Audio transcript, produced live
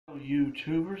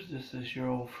YouTubers, this is your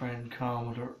old friend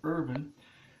Commodore Urban,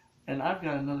 and I've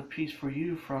got another piece for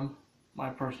you from my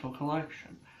personal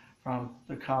collection, from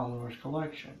the Commodore's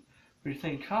collection. But you're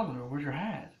thinking, Commodore, where's your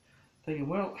hat? Thinking,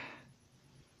 well,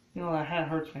 that hat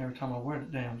hurts me every time I wear the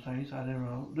damn thing, so I didn't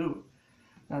really do it.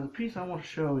 Now, the piece I want to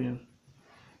show you,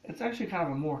 it's actually kind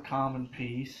of a more common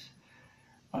piece.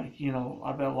 I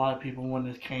bet a lot of people, when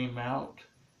this came out,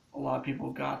 a lot of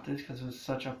people got this because it was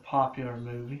such a popular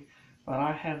movie. But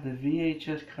I have the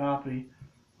VHS copy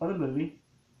of the movie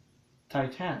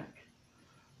Titanic.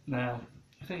 Now,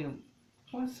 you're thinking,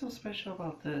 what's so special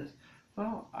about this?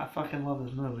 Well, I fucking love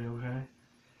this movie, okay?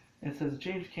 It says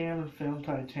James Cameron film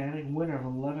Titanic, winner of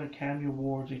 11 Academy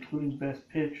Awards, including Best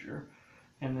Picture.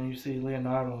 And then you see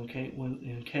Leonardo and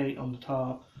Kate on the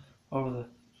top over the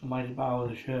mighty bow of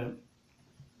the ship.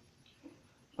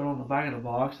 But on the back of the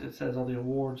box, it says all the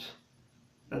awards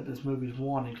that this movie's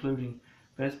won, including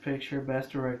Best Picture, Best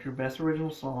Director, Best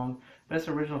Original Song, Best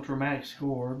Original Dramatic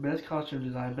Score, Best Costume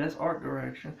Design, Best Art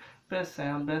Direction, Best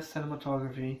Sound, Best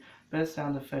Cinematography, Best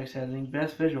Sound Effects Editing,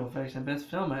 Best Visual Effects, and Best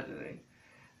Film Editing.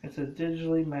 It says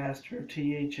Digitally Mastered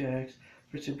THX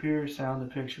for superior sound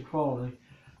and picture quality.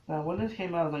 Now, when this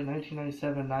came out in like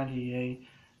 1997, 98,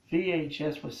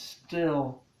 VHS was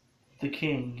still the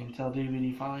king until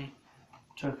DVD finally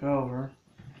took over.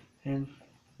 And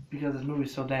because this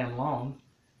movie's so damn long,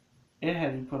 it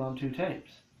had to be put on 2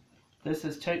 tapes. This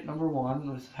is tape number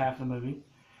 1. This is half the movie.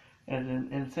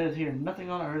 And it says here, nothing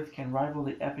on earth can rival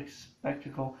the epic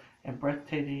spectacle and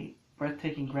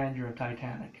breathtaking grandeur of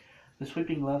Titanic. The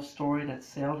sweeping love story that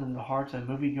sailed into the hearts of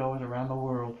moviegoers around the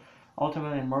world,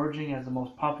 ultimately emerging as the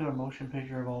most popular motion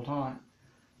picture of all time.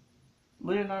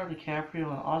 Leonardo DiCaprio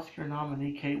and Oscar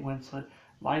nominee Kate Winslet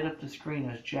light up the screen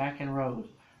as Jack and Rose,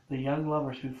 the young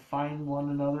lovers who find one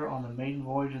another on the maiden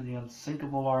voyage of the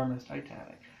unsinkable RMS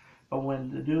Titanic. But when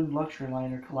the doomed luxury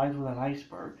liner collides with an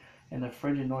iceberg in the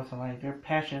frigid North Atlantic, their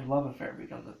passionate love affair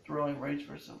becomes a thrilling race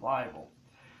for survival.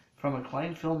 From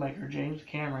acclaimed filmmaker James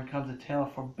Cameron comes a tale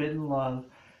of forbidden love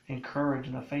and courage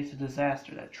in the face of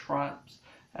disaster that triumphs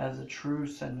as a true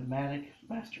cinematic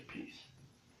masterpiece.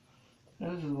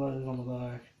 And this is what is on the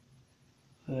back.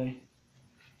 See?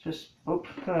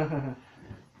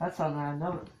 That's something I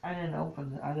know. I didn't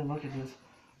open it. I didn't look at this.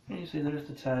 And you see there's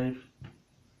the tape.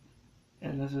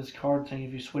 And there's this card thing.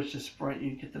 If you switch to Sprint,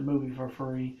 you get the movie for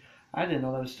free. I didn't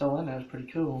know that was still in there. It was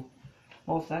pretty cool.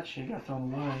 Most of that shit got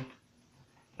thrown away,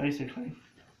 basically.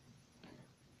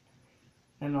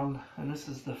 And this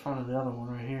is the front of the other one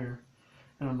right here.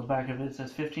 And on the back of it, it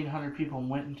says 1,500 people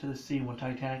went into the sea when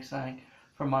Titanic sank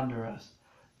from under us.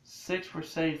 6 were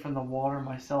saved from the water,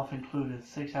 myself included.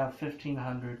 6 out of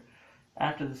 1,500.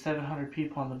 After the 700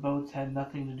 people on the boats had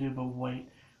nothing to do but wait.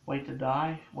 Wait to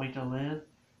die, wait to live,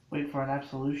 wait for an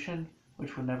absolution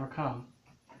which would never come.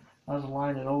 That was a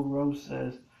line that old Rose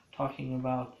says, talking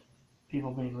about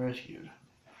people being rescued.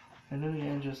 And then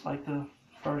again, just like the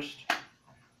first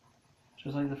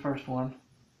one,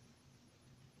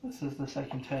 this is the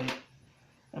second tape.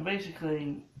 And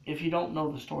basically, if you don't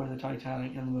know the story of the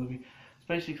Titanic in the movie, it's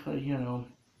basically,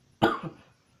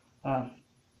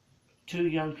 2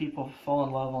 young people fall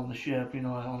in love on the ship,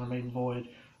 on the maiden voyage.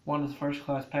 One is a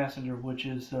first-class passenger, which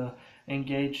is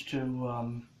engaged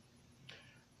to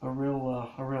a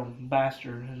real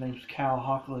bastard. His name's Cal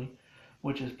Hockley,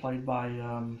 which is played by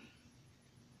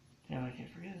I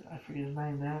forget his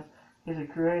name now. He's a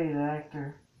great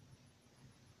actor.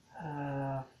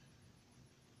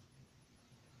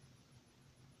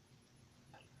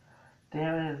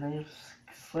 Damn it, his name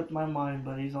slipped my mind,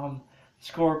 but he's on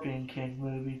Scorpion King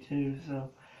movie too, so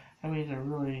he's a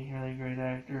really, really great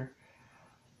actor.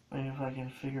 Maybe if I can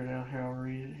figure it out here, I'll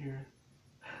read it here.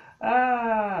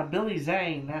 Billy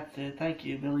Zane, that's it. Thank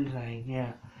you, Billy Zane.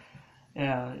 Yeah.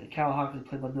 Cal Hockley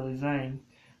played by Billy Zane,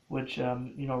 which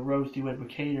Rose DeWitt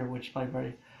Bukater, which played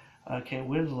by Kate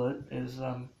Winslet, is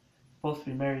supposed to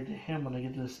be married to him when they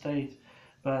get to the States.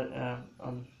 But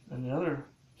on the other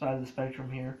side of the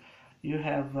spectrum here, you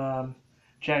have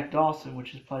Jack Dawson,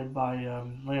 which is played by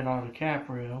Leonardo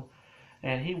DiCaprio,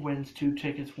 and he wins 2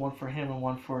 tickets, one for him and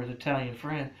one for his Italian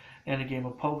friend, in a game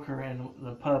of poker in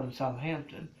the pub in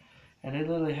Southampton. And they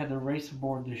literally had to race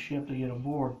aboard the ship to get on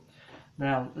board.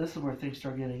 Now, this is where things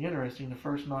start getting interesting. The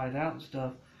first night out and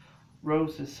stuff,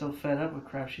 Rose is so fed up with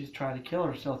crap, she's trying to kill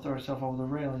herself, throw herself over the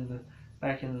railing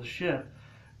back into the ship.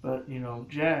 But,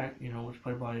 Jack, which is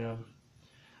played by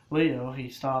Leo, he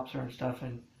stops her and stuff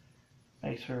and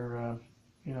makes her,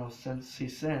 see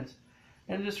sense.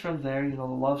 And just from there, the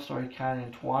love story kind of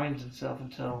entwines itself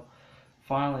until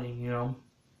finally,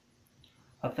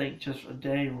 I think just a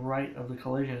day right of the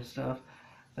collision and stuff,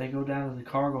 they go down to the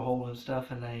cargo hold and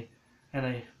stuff, and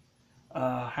they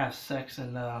have sex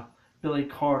in Billy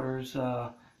Carter's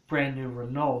brand new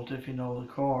Renault, if you know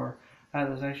the car. That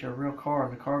was actually a real car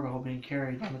in the cargo hold being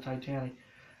carried on the Titanic.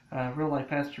 Real life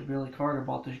passenger Billy Carter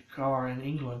bought the car in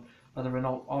England by the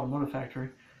Renault Automotive Factory.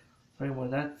 So anyway,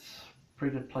 that's a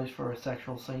pretty good place for a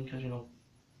sexual scene because, you know,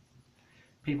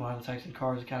 people having sex in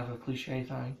cars is kind of a cliche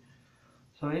thing.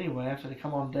 So anyway, after they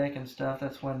come on deck and stuff,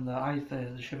 that's when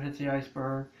the ship hits the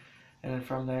iceberg, and then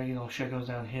from there, you know, shit goes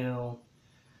downhill,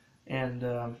 and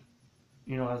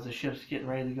you know, as the ship's getting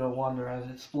ready to go under, as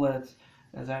it splits,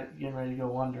 as that getting ready to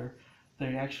go under,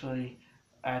 they actually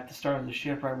at the start of the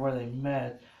ship, right where they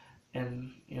met,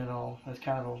 and you know, that's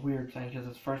kind of a weird thing because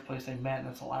it's the first place they met and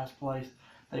it's the last place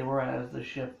they were at as the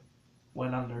ship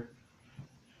went under,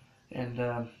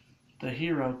 and the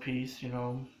hero piece, you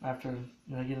know, after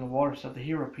getting the water stuff, the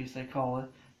hero piece they call it,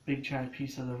 big giant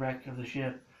piece of the wreck of the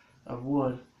ship of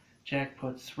wood. Jack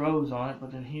puts Rose on it,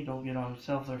 but then he don't get on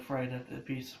himself. They're afraid that the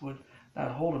piece would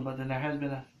not hold him. But then there has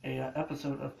been a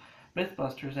episode of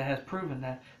Mythbusters that has proven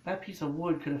that that piece of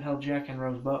wood could have held Jack and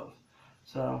Rose both.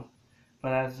 So,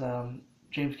 but as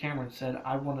James Cameron said,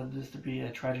 I wanted this to be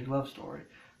a tragic love story,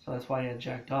 so that's why he had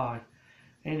Jack die.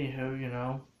 Anywho, you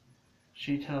know,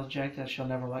 she tells Jack that she'll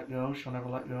never let go,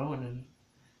 and then,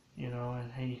 you know,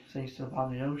 and he sinks to the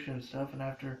bottom of the ocean and stuff, and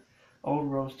after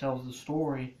old Rose tells the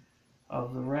story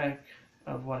of the wreck,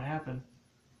 of what happened,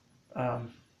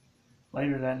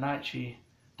 later that night she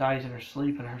dies in her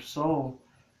sleep, and her soul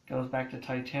goes back to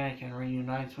Titanic and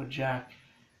reunites with Jack,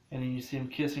 and then you see him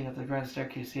kissing at the grand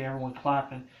staircase, see everyone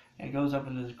clapping, and it goes up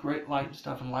into this great light and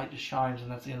stuff, and light just shines,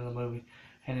 and that's the end of the movie,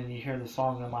 and then you hear the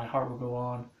song, and My Heart Will Go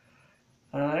On.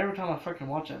 Every time I fucking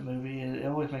watch that movie, it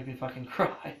always makes me fucking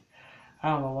cry. I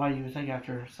don't know why you would think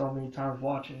after so many times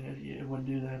watching it, it wouldn't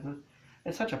do that, but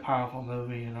it's such a powerful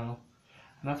movie, you know.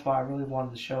 And that's why I really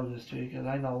wanted to show this to you, because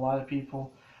I know a lot of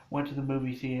people went to the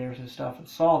movie theaters and stuff and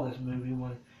saw this movie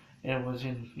when it was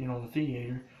in, you know, the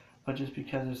theater, but just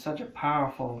because it's such a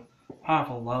powerful,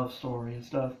 powerful love story and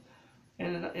stuff.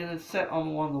 And it's set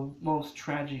on one of the most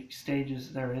tragic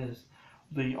stages there is,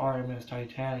 the RMS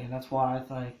Titanic, and that's why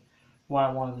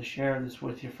I wanted to share this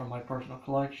with you from my personal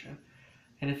collection.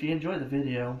 And if you enjoyed the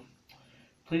video,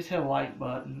 please hit a like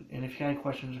button, and if you have any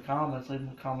questions or comments, leave them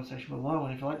in the comment section below,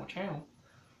 and if you like my channel,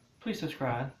 please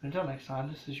subscribe. Until next time,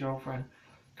 this is your old friend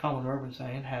Commodore Urban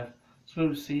saying, have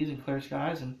smooth seas and clear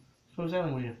skies and smooth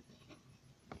sailing with you.